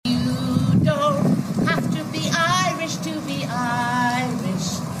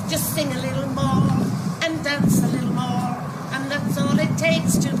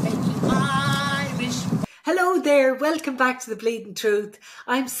Hello there, welcome back to The Bleeding Truth.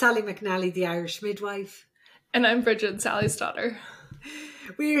 I'm Sally McNally, the Irish midwife. And I'm Bridget, Sally's daughter.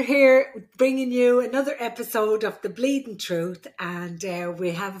 We're here bringing you another episode of The Bleeding Truth, and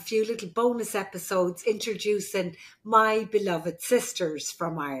we have a few little bonus episodes introducing my beloved sisters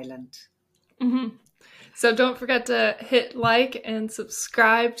from Ireland. Mm-hmm. So don't forget to hit like and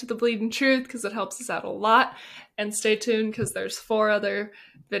subscribe to The Bleeding Truth because it helps us out a lot. And stay tuned because there's 4 other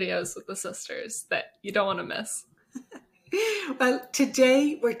videos with the sisters that you don't want to miss. Well,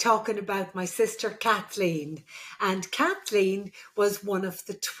 today we're talking about my sister Kathleen, and Kathleen was one of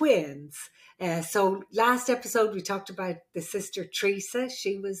the twins. So last episode we talked about the sister Teresa.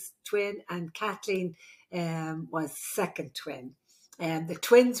 She was twin, and Kathleen was second twin. The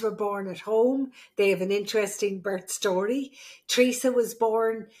twins were born at home. They have an interesting birth story. Teresa was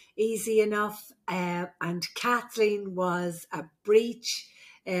born easy enough, and Kathleen was a breech.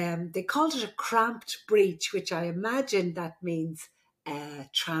 They called it a cramped breech, which I imagine that means a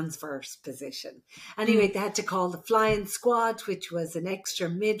transverse position. Anyway, they had to call the flying squad, which was an extra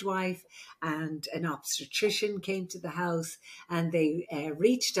midwife and an obstetrician came to the house, and they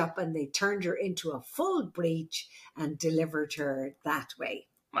reached up and they turned her into a full breech and delivered her that way.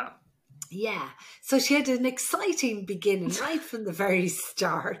 Wow. Yeah, so she had an exciting beginning right from the very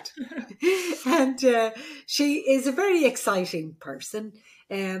start. And she is a very exciting person.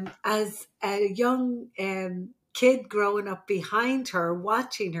 As a young kid growing up behind her,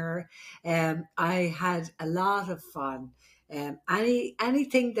 watching her, I had a lot of fun.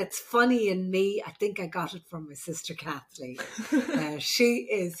 Anything that's funny in me, I think I got it from my sister Kathleen. She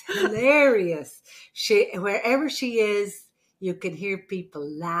is hilarious. Wherever she is, you can hear people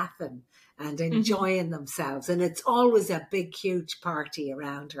laughing and enjoying themselves. And it's always a big, huge party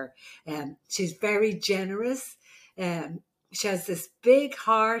around her. She's very generous. She has this big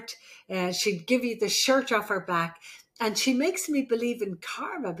heart. She'd give you the shirt off her back. And she makes me believe in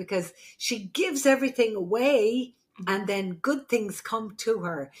karma because she gives everything away and then good things come to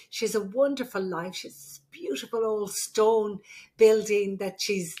her. She's a wonderful life. She's this beautiful old stone building that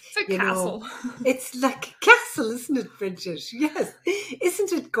she's, It's a castle. It's like a castle, isn't it, Bridget? Yes.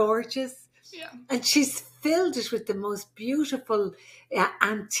 Isn't it gorgeous? Yeah. And she's filled it with the most beautiful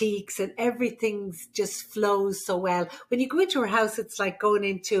antiques, and everything just flows so well. When you go into her house, it's like going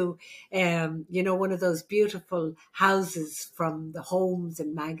into, one of those beautiful houses from the homes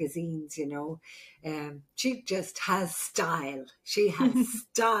and magazines, She just has style. She has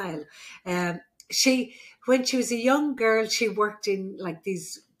style. When she was a young girl, she worked in like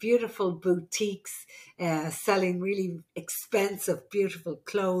these beautiful boutiques selling really expensive, beautiful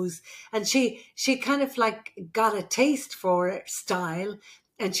clothes. And she kind of like got a taste for style,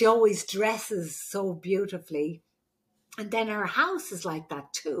 and she always dresses so beautifully. And then her house is like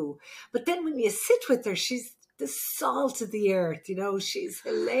that too. But then when you sit with her, she's the salt of the earth, she's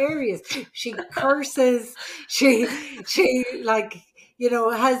hilarious. She curses. She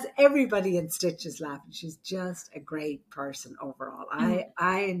has everybody in stitches laughing. She's just a great person overall.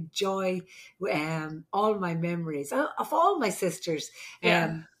 I enjoy all my memories of all my sisters.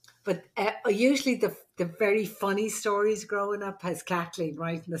 But usually the very funny stories growing up has Kathleen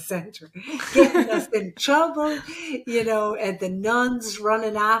right in the centre, getting us in trouble, and the nuns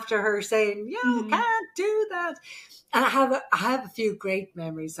running after her saying, you can't do that. And I have a few great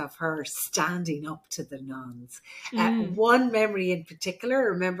memories of her standing up to the nuns. One memory in particular, I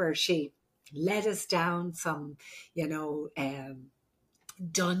remember she led us down some,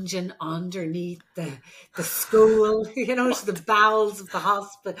 dungeon underneath the school, to the bowels of the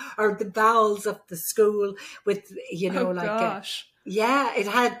hospital or the bowels of the school with, Gosh. It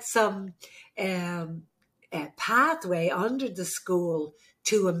had some pathway under the school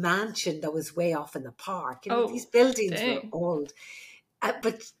to a mansion that was way off in the park. These buildings were old.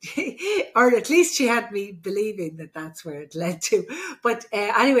 But, or at least she had me believing that that's where it led to. But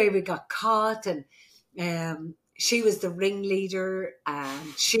anyway, we got caught, and she was the ringleader,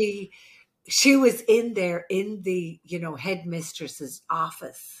 and she was in there in the, headmistress's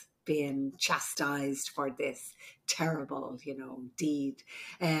office being chastised for this terrible, deed.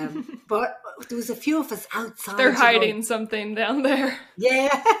 But there was a few of us outside. They're hiding something down there.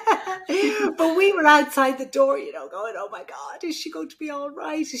 Yeah. But we were outside the door, going, oh my God, is she going to be all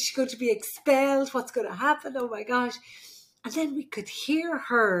right? Is she going to be expelled? What's going to happen? Oh my gosh. And then we could hear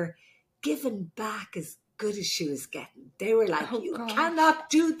her giving back as good as she was getting. They were like, cannot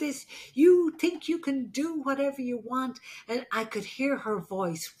do this. You think you can do whatever you want. And I could hear her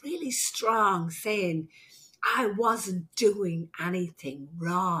voice really strong saying, I wasn't doing anything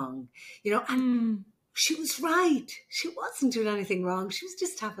wrong, and she was right. She wasn't doing anything wrong. She was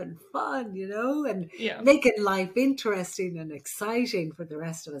just having fun, and Yeah. making life interesting and exciting for the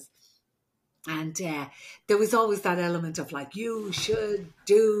rest of us. And there was always that element of like, you should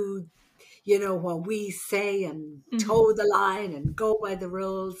do, what we say and toe the line and go by the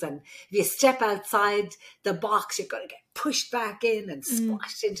rules. And if you step outside the box, you're going to get pushed back in and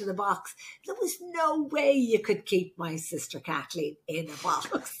squashed into the box. There was no way you could keep my sister Kathleen in a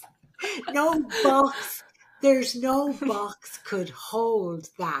box. No box. There's no box could hold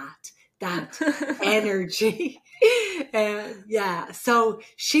that energy. So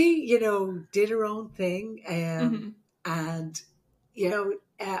she, did her own thing. And,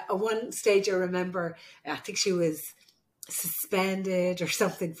 at one stage I remember, I think she was suspended or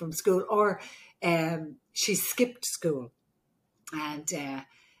something from school, or she skipped school. And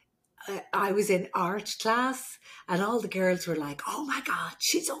I was in art class, and all the girls were like, oh my God,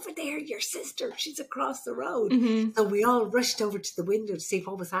 she's over there, your sister, she's across the road. So we all rushed over to the window to see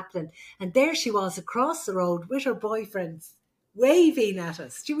what was happening. And there she was across the road with her boyfriends, waving at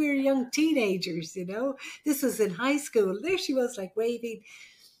us. We were young teenagers, This was in high school. There she was, like, waving.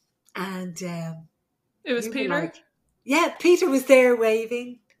 And it was Peter? Like, yeah, Peter was there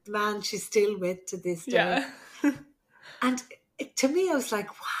waving, the man she's still with to this day. Yeah. And to me, I was like,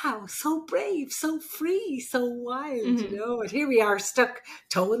 wow, so brave, so free, so wild, And here we are, stuck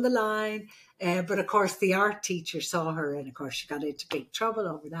toeing the line. But of course, the art teacher saw her, and of course, she got into big trouble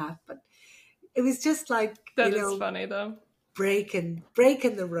over that. But it was just like, that is funny, though. Breaking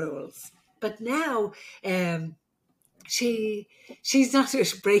the rules. But now, she's not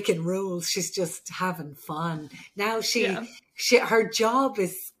just breaking rules, she's just having fun. Now her job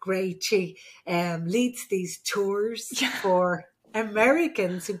is great. She leads these tours for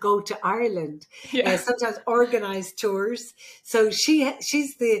Americans who go to Ireland, sometimes organized tours. So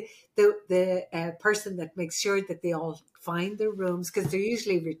she's the person that makes sure that they all find their rooms, because they're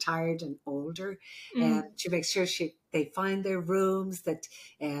usually retired and older. She makes sure they find their rooms, that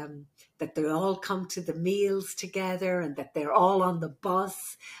they all come to the meals together, and that they're all on the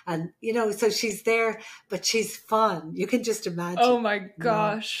bus. And, so she's there, but she's fun. You can just imagine. Oh my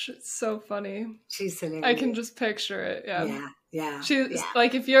gosh. It's so funny. She's hilarious. I can just picture it. Yeah. Yeah. She's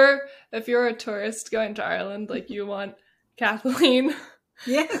like, if you're a tourist going to Ireland, like, you want Kathleen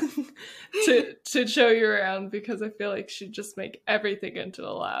to show you around, because I feel like she'd just make everything into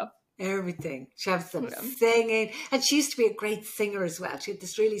a laugh. Everything. She has some singing, and she used to be a great singer as well. She had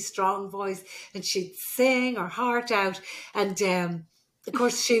this really strong voice, and she'd sing her heart out. And of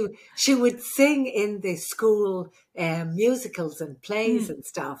course, she would sing in the school musicals and plays and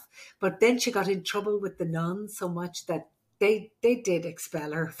stuff. But then she got in trouble with the nuns so much that they did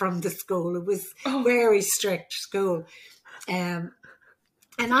expel her from the school. It was very strict school. And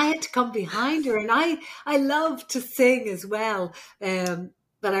I had to come behind her, and I love to sing as well.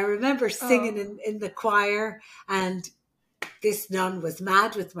 But I remember singing in the choir, and this nun was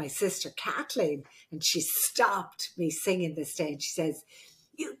mad with my sister Kathleen, and she stopped me singing this day, and she says,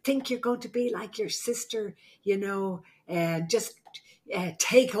 you think you're going to be like your sister, and just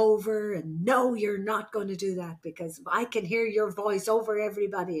take over, and no, you're not going to do that, because I can hear your voice over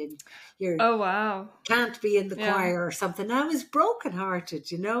everybody, and you're can't be in the choir or something. And I was brokenhearted,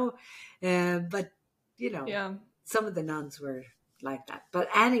 but some of the nuns were like that. But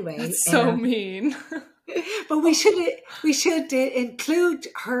anyway, that's so mean. But we should include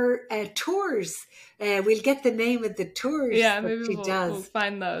her tours. We'll get the name of the tours. Yeah, maybe we'll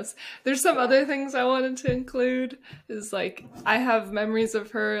find those. There's some other things I wanted to include. Is like, I have memories of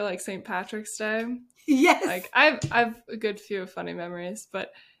her, like St. Patrick's Day. Yes. Like, I've a good few funny memories,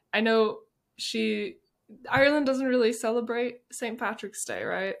 but I know Ireland doesn't really celebrate St. Patrick's Day,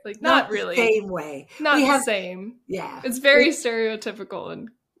 right? Like, not really. The same way. Not the same. Yeah. It's very stereotypical in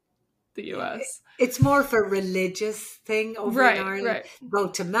the US. It's more of a religious thing over in Ireland. Right. Go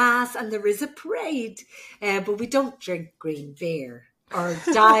to mass, and there is a parade, but we don't drink green beer or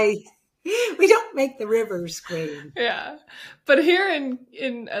dye. We don't make the rivers green. Yeah. But here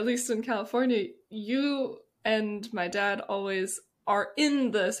in at least in California, you and my dad always are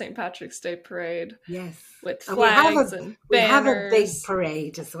in the St. Patrick's Day parade. Yes. With flags and banners. We have a big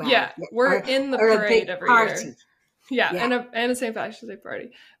parade as well. Yeah. We're in the parade every party. year. Yeah. And a St. Patrick's Day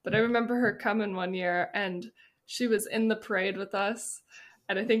party. But I remember her coming one year, and she was in the parade with us.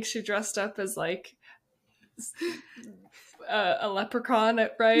 And I think she dressed up as like a leprechaun,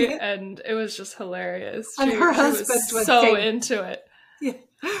 right? Yeah. And it was just hilarious. And her husband was so into it. Yeah.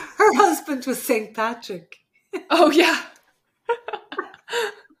 Her husband was St. Patrick. Oh, yeah.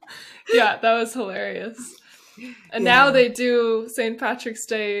 Yeah, that was hilarious. And now they do St. Patrick's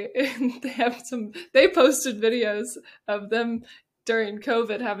Day, and they posted videos of them during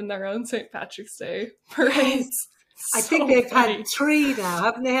COVID having their own St. Patrick's Day parades. Yes. I think they've had 3 now,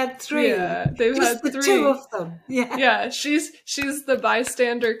 haven't they? Had 3? Yeah, they've just had the 3. 2 of them. Yeah, yeah. She's the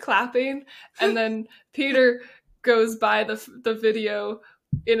bystander clapping, and then Peter goes by the video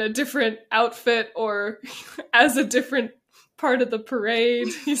in a different outfit or as a different part of the parade.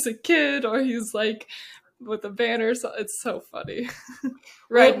 He's a kid, or he's like with a banner. So it's so funny.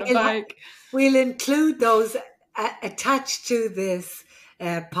 Riding a bike. We'll include those attached to this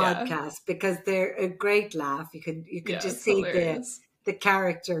podcast because they're a great laugh. You can just see hilarious. the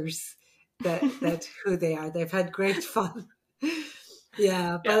characters that who they are. They've had great fun.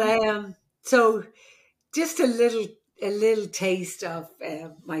 But so just a little taste of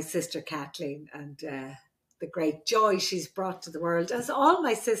my sister Kathleen and the great joy she's brought to the world, as all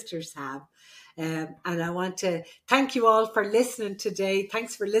my sisters have. And I want to thank you all for listening today.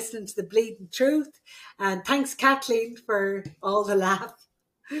 Thanks for listening to The Bleeding Truth. And thanks, Kathleen, for all the laugh.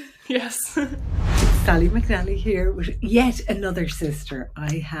 Yes. Sally McNally here with yet another sister.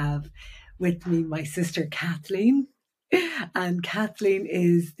 I have with me my sister Kathleen. And Kathleen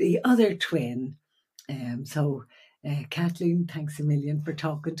is the other twin. Kathleen, thanks a million for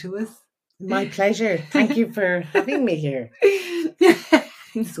talking to us. My pleasure. Thank you for having me here.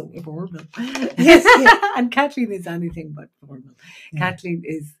 So formal. Yes. And Kathleen is anything but formal. Yeah. Kathleen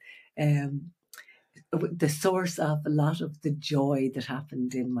is the source of a lot of the joy that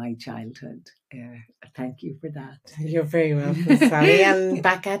happened in my childhood. Thank you for that. You're very welcome, Sally. And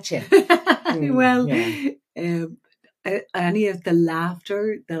back at you. Any of the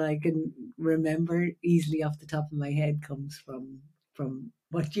laughter that I can remember easily off the top of my head comes from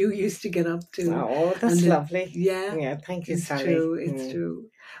what you used to get up to. Oh, that's lovely. Yeah. Thank you, Sally. It's true.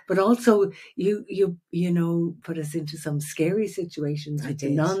 But also, you put us into some scary situations with the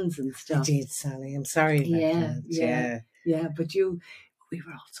nuns and stuff. I did, Sally. I'm sorry about that. Yeah. But we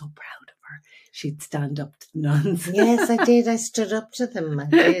were all so proud of her. She'd stand up to the nuns. Yes, I did. I stood up to them. I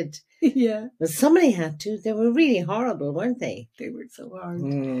did. Yeah. But somebody had to. They were really horrible, weren't they? They were so hard.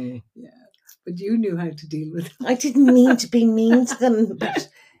 Yeah. But you knew how to deal with them. I didn't mean to be mean to them, but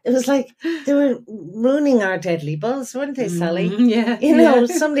it was like they were ruining our deadly buzz, weren't they, Sally? Yeah.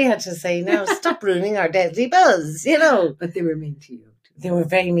 Somebody had to say, "Now stop ruining our deadly buzz," But they were mean to you. They were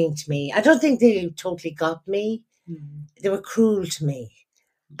very mean to me. I don't think they totally got me. They were cruel to me.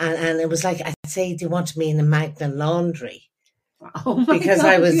 And it was like, I'd say they wanted me in a Magna laundry. Because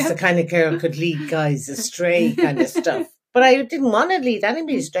I was the kind of girl who could lead guys astray kind of stuff. But I didn't want to lead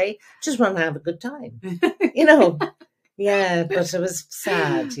anybody astray. Just want to have a good time. Yeah, but it was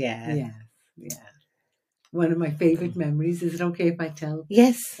sad, yeah. One of my favourite memories, is it okay if I tell?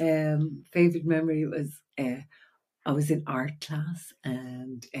 Yes. Favourite memory was I was in art class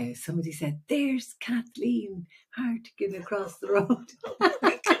and somebody said, "There's Kathleen Hartigan across the road."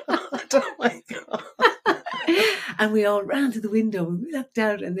 Oh my God. And we all ran to the window and we looked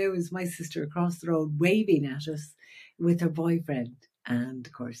out and there was my sister across the road waving at us with her boyfriend. And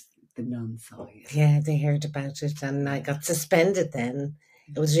of course, the nuns saw it. Yeah, they heard about it and I got suspended then.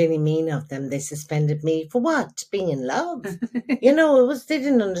 It was really mean of them. They suspended me for what? Being in love. They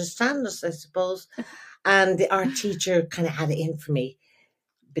didn't understand us, I suppose. And the art teacher kind of had it in for me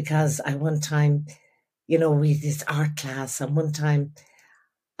because I one time, we had this art class and one time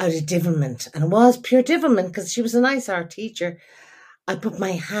out of divilment, and it was pure divilment because she was a nice art teacher. I put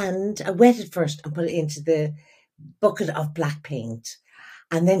my hand, I wet it first and put it into the bucket of black paint.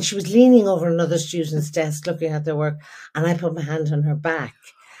 And then she was leaning over another student's desk looking at their work, and I put my hand on her back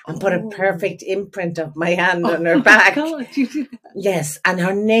and put a perfect imprint of my hand on her back. God, you did that. Yes, and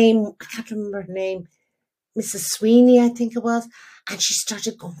her name, I can't remember her name, Mrs. Sweeney, I think it was. And she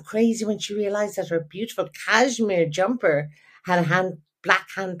started going crazy when she realised that her beautiful cashmere jumper had a black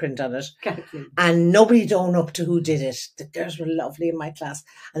handprint on it. And nobody would own up to who did it. The girls were lovely in my class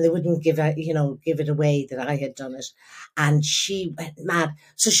and they wouldn't give it away that I had done it. And she went mad.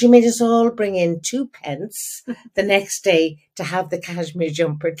 So she made us all bring in 2 pence the next day to have the cashmere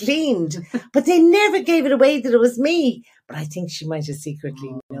jumper cleaned. But they never gave it away that it was me. But I think she might have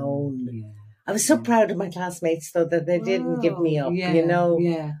secretly known. Yeah. I was so proud of my classmates though that they didn't give me up, Yeah.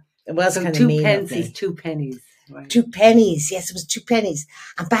 It was So kind of 2 mean. pence is 2 pennies. Right. 2 pennies. Yes, it was 2 pennies.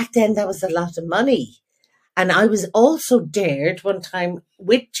 And back then that was a lot of money. And I was also dared one time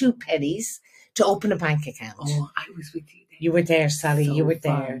with 2 pennies to open a bank account. Oh, I was with you there. You were there, Sally. So you were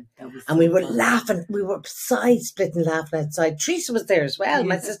fun. there. And we were laughing. We were side-splitting laughing outside. Teresa was there as well,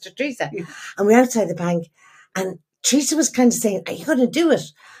 my sister Teresa. Yeah. And we were outside the bank. And Teresa was kind of saying, "Are you going to do it?"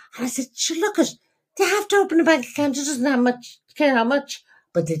 And I said, "Sure, look it. They have to open a bank account. It doesn't care how much.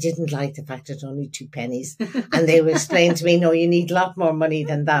 But they didn't like the fact that only 2 pennies. And they would explain to me, no, you need a lot more money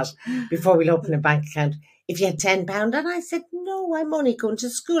than that before we'll open a bank account. If you had £10, and I said, no, I'm only going to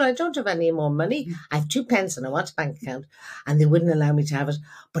school. I don't have any more money. I have 2 pence and I want a bank account. And they wouldn't allow me to have it.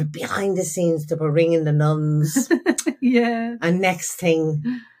 But behind the scenes, they were ringing the nuns. Yeah. And next thing,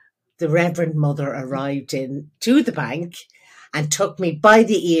 the Reverend Mother arrived to the bank and took me by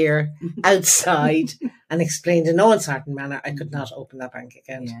the ear outside and explained in no uncertain manner I could not open that bank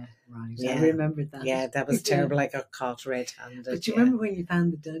account. Yeah, right. Yeah. I remember that. Yeah, that was terrible. I got caught red-handed. But you remember when you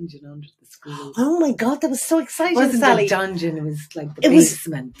found the dungeon under the school? Oh my God, that was so exciting, It wasn't Sally. a dungeon, it was like the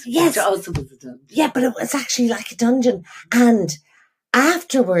basement. Yes. Which also was a dungeon. Yeah, but it was actually like a dungeon. And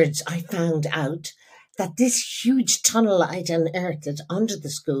afterwards, I found out that this huge tunnel I'd unearthed under the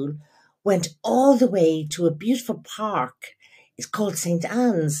school went all the way to a beautiful park. It's called St.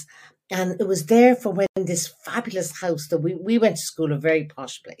 Anne's. And it was there for when this fabulous house that we went to school, a very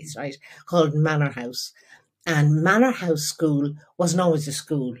posh place, right, called Manor House. And Manor House School wasn't always a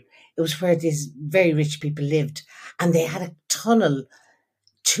school. It was where these very rich people lived. And they had a tunnel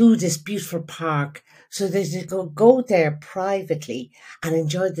to this beautiful park so they could go there privately and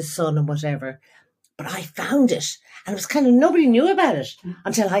enjoy the sun and whatever. But I found it. And it was kind of, nobody knew about it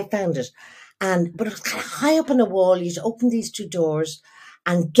until I found it. But it was kind of high up on a wall. You'd open these 2 doors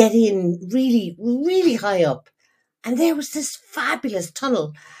and get in really, really high up. And there was this fabulous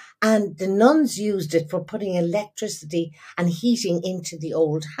tunnel. And the nuns used it for putting electricity and heating into the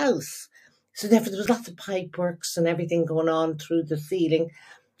old house. So therefore there was lots of pipe works and everything going on through the ceiling.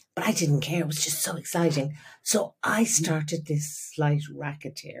 But I didn't care. It was just so exciting. So I started this slight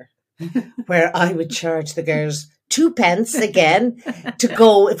racketeer where I would charge the girls 2 pence again to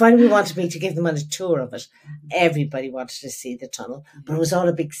go. If anybody wanted me to give them on a tour of it, everybody wanted to see the tunnel. But it was all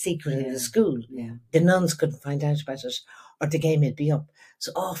a big secret in the school. Yeah. The nuns couldn't find out about it or the game would be up.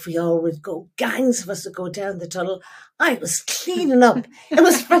 So off we all would go. Gangs of us would go down the tunnel. I was cleaning up. It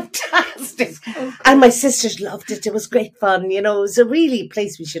was fantastic. And my sisters loved it. It was great fun. You know, it was a really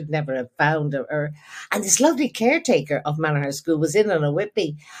place we should never have found. And this lovely caretaker of Manor House School was in on it with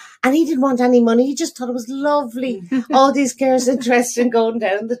me. And he didn't want any money. He just thought it was lovely. All these girls interested in going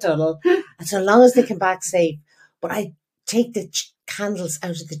down the tunnel. And so long as they came back safe. But I take the candles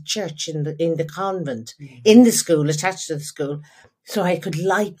out of the church in the convent, in the school, attached to the school, so I could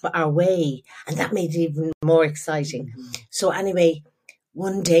light our way. And that made it even more exciting. So anyway,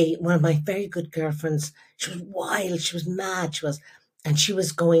 one day, one of my very good girlfriends, she was wild, she was mad, and she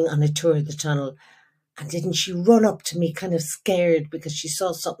was going on a tour of the tunnel. And didn't she run up to me kind of scared because she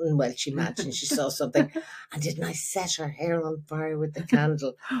saw something? Well, she imagined she saw something. And didn't I set her hair on fire with the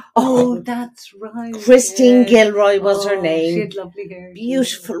candle? Oh, that's right. Christine Gilroy was her name. She had lovely hair.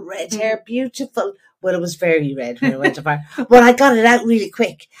 Beautiful red hair, beautiful. Well, it was very red when I went to fire. Well, I got it out really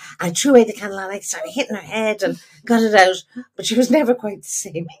quick. I threw away the candle and I started hitting her head and got it out. But she was never quite the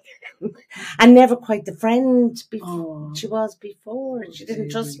same. And never quite the friend she was before. She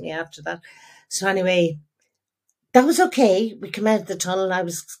didn't trust me after that. So anyway, that was okay. We came out of the tunnel and I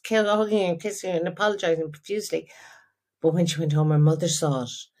was hugging her and kissing her and apologising profusely. But when she went home, her mother saw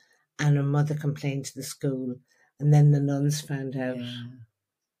it and her mother complained to the school. And then the nuns found out. Yeah.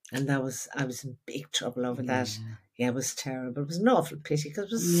 And I was in big trouble over that. Yeah, it was terrible. It was an awful pity because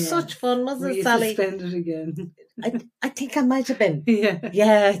it was such fun, wasn't it, Sally? Suspended again? I think I might have been.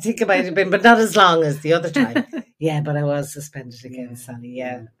 Yeah, I think I might have been, but not as long as the other time. Yeah, but I was suspended again, Sally,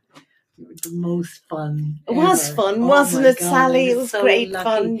 yeah. The most fun. It was fun, wasn't it, Sally? It was so great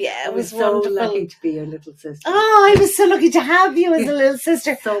fun. Yeah, it was so wonderful. Lucky to be your little sister. Oh, I was so lucky to have you as a little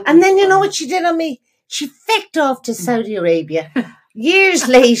sister. And then you know what she did on me? She fecked off to Saudi Arabia years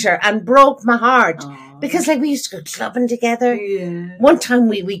later and broke my heart. Because we used to go clubbing together. Yeah. One time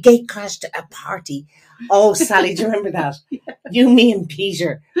we gate crashed a party. Oh, Sally, do you remember that? You, me and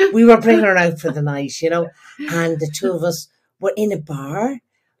Peter, we were bringing her out for the night, you know. And the two of us were in a bar.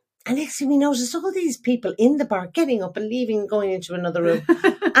 And next thing we noticed all these people in the bar getting up and leaving and going into another room.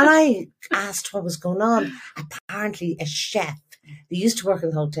 And I asked what was going on. Apparently a chef that used to work in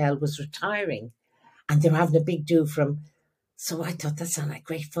the hotel was retiring. And they were having a big do from... So I thought that sounded like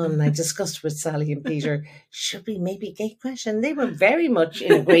great fun. And I discussed with Sally and Peter, should we maybe gate crash? And they were very much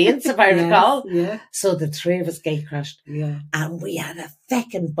in agreement, if I recall. Yeah. So the three of us gate crashed. Yeah. And we had a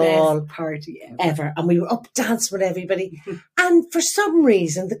feckin' ball. Best party ever. And we were up dancing with everybody. And for some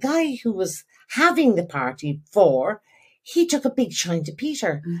reason, the guy who was having the party he took a big shine to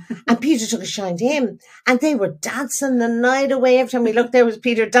Peter. And Peter took a shine to him. And they were dancing the night away. Every time we looked, there was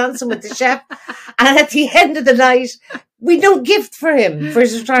Peter dancing with the chef. And at the end of the night, we no gift for him for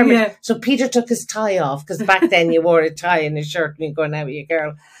his retirement. Yeah. So Peter took his tie off, because back then you wore a tie and a shirt when you're going out with your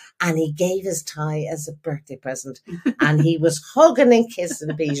girl. And he gave his tie as a birthday present. And he was hugging and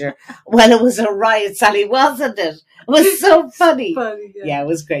kissing Peter. Well, it was a riot, Sally, wasn't it? It was so funny. Funny, Yeah, it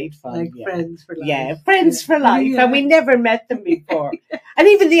was great fun. Like yeah. friends for life. Yeah, friends for life. Yeah. And we never met them before. And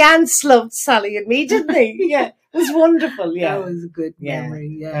even the ants loved Sally and me, didn't they? Yeah, it was wonderful. Yeah, That was a good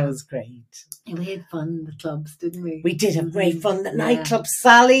memory. Yeah. that was great. And we had fun in the clubs, didn't we? We did have great fun. The Yeah. nightclub,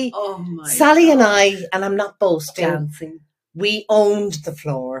 Sally. Oh my Sally God. and I, and I'm not boasting, Dancing. we owned the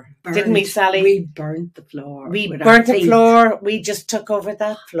floor. Didn't we, Sally? We burnt the floor. We with our burnt the feet. floor. We just took over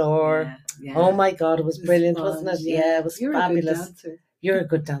that floor. Yeah, yeah. Oh my God, it was brilliant, fun, wasn't it? Yeah, it was You're fabulous. A good dancer. You're a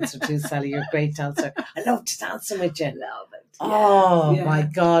good dancer too, Sally. You're a great dancer. I love to dance with you. Love it. Oh Yeah. my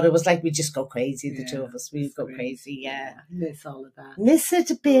God, it was like we just go crazy, the Yeah, two of us. We'd go great. crazy, yeah. Miss all of that. Miss it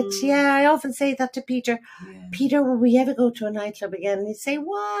a bit, yeah. I often say that to Peter. Yeah. Peter, will we ever go to a nightclub again? And he'd say,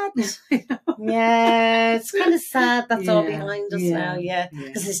 what? Yeah, it's kind of sad that's all Yeah, behind us yeah, now, yeah. yeah.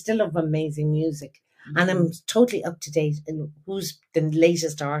 Because I still love amazing music. And I'm totally up to date in who's the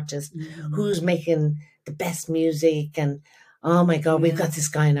latest artist, Mhm. who's making the best music. And oh my God, we've Yeah. got this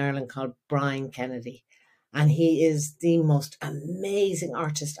guy in Ireland called Brian Kennedy. And he is the most amazing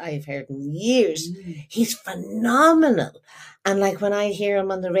artist I've heard in years. Mm. He's phenomenal. And like when I hear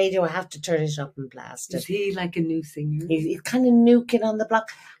him on the radio, I have to turn it up and blast Is it. he like a new singer? He's kind of new kid on the block.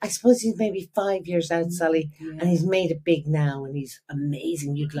 I suppose he's maybe 5 years out, Sally. Yeah. And he's made it big now, and he's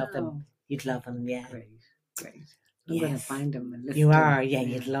amazing. You'd love him. Wow. You'd love him, yeah. Great, great. I'm going to Yes. find him and listen You to are, him. yeah,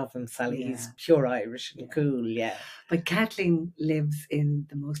 you'd love him, Sally. He's Yeah. pure Irish and Yeah. cool, yeah. But Kathleen lives in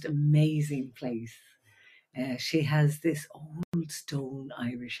the most amazing place. She has this old stone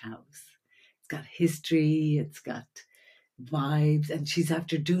Irish house. It's got history, it's got vibes, and she's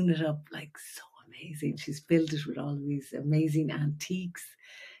after doing it up like so amazing. She's filled it with all of these amazing antiques.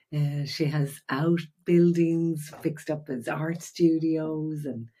 She has outbuildings fixed up as art studios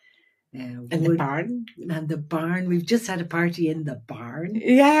and And the barn? And the barn. We've just had a party in the barn.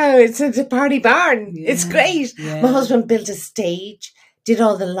 Yeah, it's a party barn. It's Yeah, great. yeah. My husband built a stage, did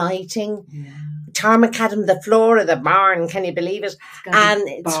all the lighting. Yeah. Tarmac had him the floor of the barn. Can you believe it? It's got a And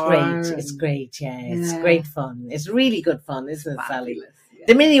it's bar great. It's and great. Yeah, it's Yeah. great fun. It's really good fun, isn't it, Sally? fabulous. Yeah.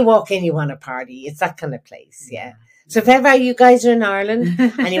 The minute you walk in, you want a party. It's that kind of place. Yeah. So if ever you guys are in Ireland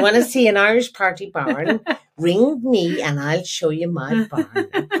and you want to see an Irish party barn, ring me and I'll show you my barn.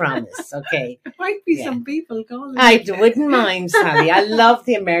 I promise. Okay. There might be Yeah. some people calling. I wouldn't mind, Sally. I love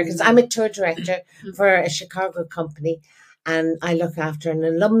the Americans. I'm a tour director for a Chicago company, and I look after an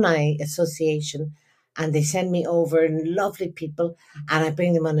alumni association, and they send me over lovely people, and I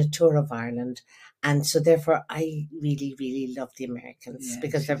bring them on a tour of Ireland. And so therefore I really, really love the Americans Yeah,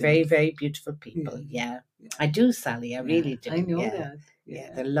 because she they're very, does. very beautiful people. Yeah. I do, Sally. I really do. I know yeah. that. Yeah,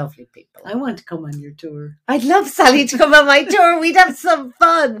 they're lovely people. I want to come on your tour. I'd love Sally to come on my tour. We'd have some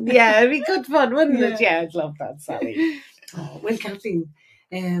fun. Yeah, it'd be good fun, wouldn't it? Yeah, I'd love that, Sally. Oh, well, Kathleen,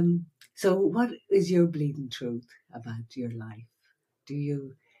 so what is your bleeding truth about your life? Do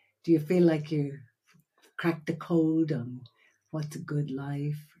you feel like you cracked the code on what's a good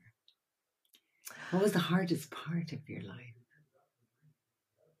life? What was the hardest part of your life?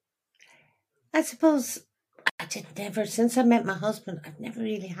 I suppose since I met my husband, I've never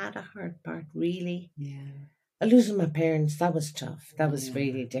really had a hard part, really. Yeah. Losing my parents, that was tough. That was Yeah,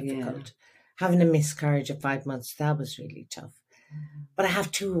 really difficult. Having a miscarriage at 5 months, that was really tough. But I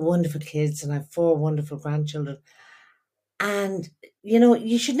have 2 wonderful kids and I have 4 wonderful grandchildren. And,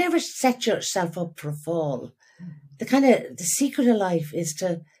 you should never set yourself up for a fall. The secret of life is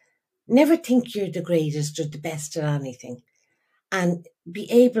to never think you're the greatest or the best at anything. And be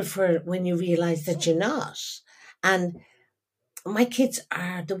able for when you realize that you're not. And my kids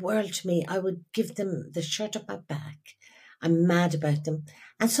are the world to me. I would give them the shirt up my back. I'm mad about them.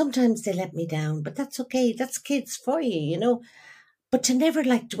 And sometimes they let me down, but that's okay. That's kids for you, But to never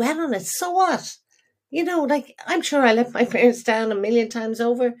dwell on it. So what? I'm sure I let my parents down a million times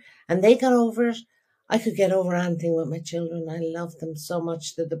over and they got over it. I could get over anything with my children. I love them so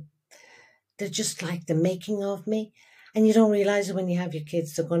much that they're just like the making of me. And you don't realize it when you have your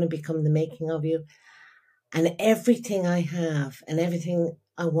kids, they're going to become the making of you. And everything I have and everything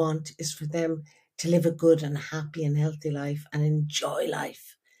I want is for them to live a good and happy and healthy life and enjoy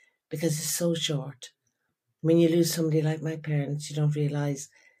life because it's so short. When you lose somebody like my parents, you don't realize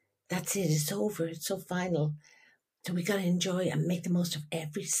that's it. It's over. It's so final. So we got to enjoy and make the most of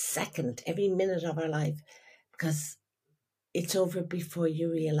every second, every minute of our life because it's over before you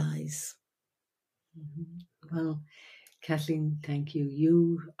realize. Well, Kathleen, thank you.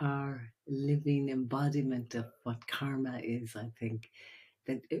 You are living embodiment of what karma is, I think.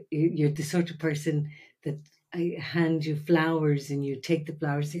 That you're the sort of person that I hand you flowers and you take the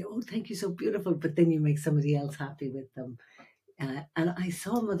flowers, say, oh, thank you, so beautiful. But then you make somebody else happy with them. And I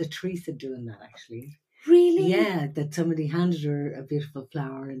saw Mother Teresa doing that, actually. Really? Yeah, that somebody handed her a beautiful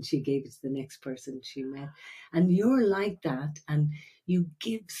flower and she gave it to the next person she met. And you're like that, and you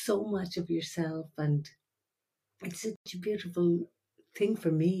give so much of yourself, and it's such a beautiful thing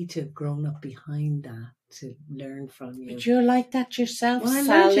for me to have grown up behind that, to learn from you. But you're like that yourself, Well, I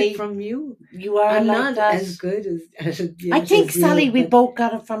learned Sally. it from you. You are I'm like not that. as good as it yet I think, as you, Sally, we but- both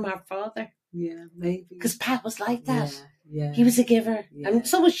got it from our father. Yeah, maybe. Because Pat was like that. Yeah. He was a giver. Yeah. And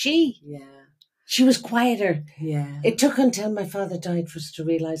so was she. Yeah. She was quieter. Yeah. It took until my father died for us to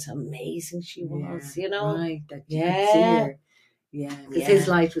realise how amazing she was, you know? Right, that you could see her. Yeah, because his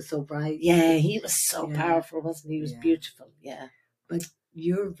light was so bright. Yeah, he was so Yeah. powerful, wasn't he? He was beautiful, yeah. But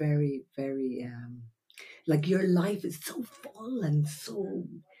you're very, very, like your life is so full and so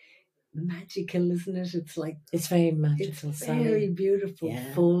magical, isn't it? It's like, It's very magical, it's Sally. very beautiful,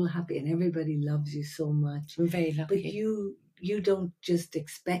 Yeah. full, happy, and everybody loves you so much. I'm very lucky. But you don't just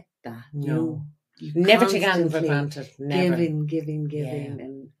expect that. No. You Never take anything for constantly granted. Never. giving, Yeah.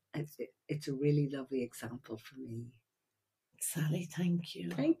 and it's a really lovely example for me. Sally, thank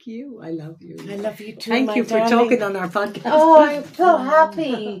you. Thank you. I love you. I love you too, Thank my you for darling. talking on our podcast. Oh, I'm so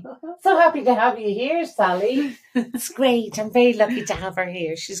happy. So happy to have you here, Sally. It's great. I'm very lucky to have her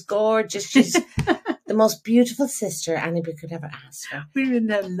here. She's gorgeous. She's the most beautiful sister anybody could ever ask for. We're in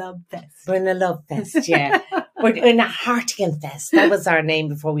a love fest. We're in a love fest, yeah. We're in a Hartigan fest. That was our name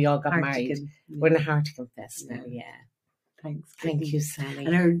before we all got married. We're in a Hartigan fest now, yeah. Thanks. Thank Kitty. you, Sally.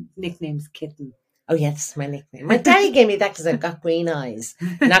 And her nickname's Kitten. Oh, yeah, that's my nickname. My daddy gave me that because I've got green eyes,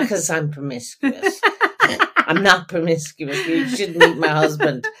 not because I'm promiscuous. I'm not promiscuous. You shouldn't meet my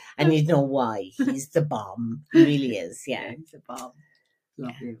husband, and you know why. He's the bomb. He really is, yeah. He's a bomb.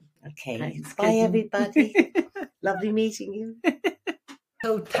 Love you. Okay. Thanks, Bye, Kitten. everybody. Lovely meeting you.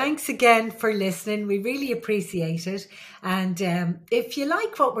 So thanks again for listening. We really appreciate it. And if you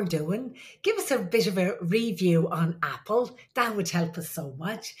like what we're doing, give us a bit of a review on Apple. That would help us so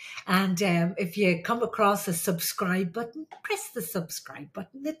much. And if you come across a subscribe button, press the subscribe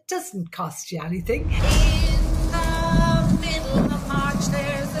button. It doesn't cost you anything. In the middle of March,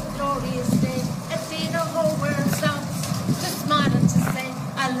 there's a glorious day. I see the whole world stops to smile and to say,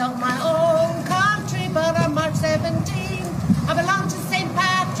 I love my own country, but on March 17, I belong to St.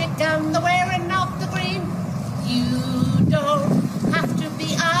 Patrick and the wearing of the green. You don't have to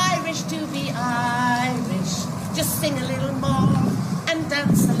be Irish to be Irish. Just sing a little more and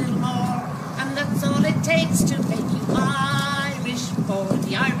dance a little more, and that's all it takes to make you Irish. For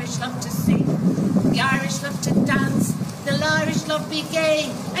the Irish love to sing, the Irish love to dance, the Irish love be gay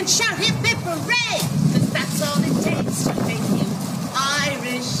and shout hip hip hooray, 'cause that's all it takes to make you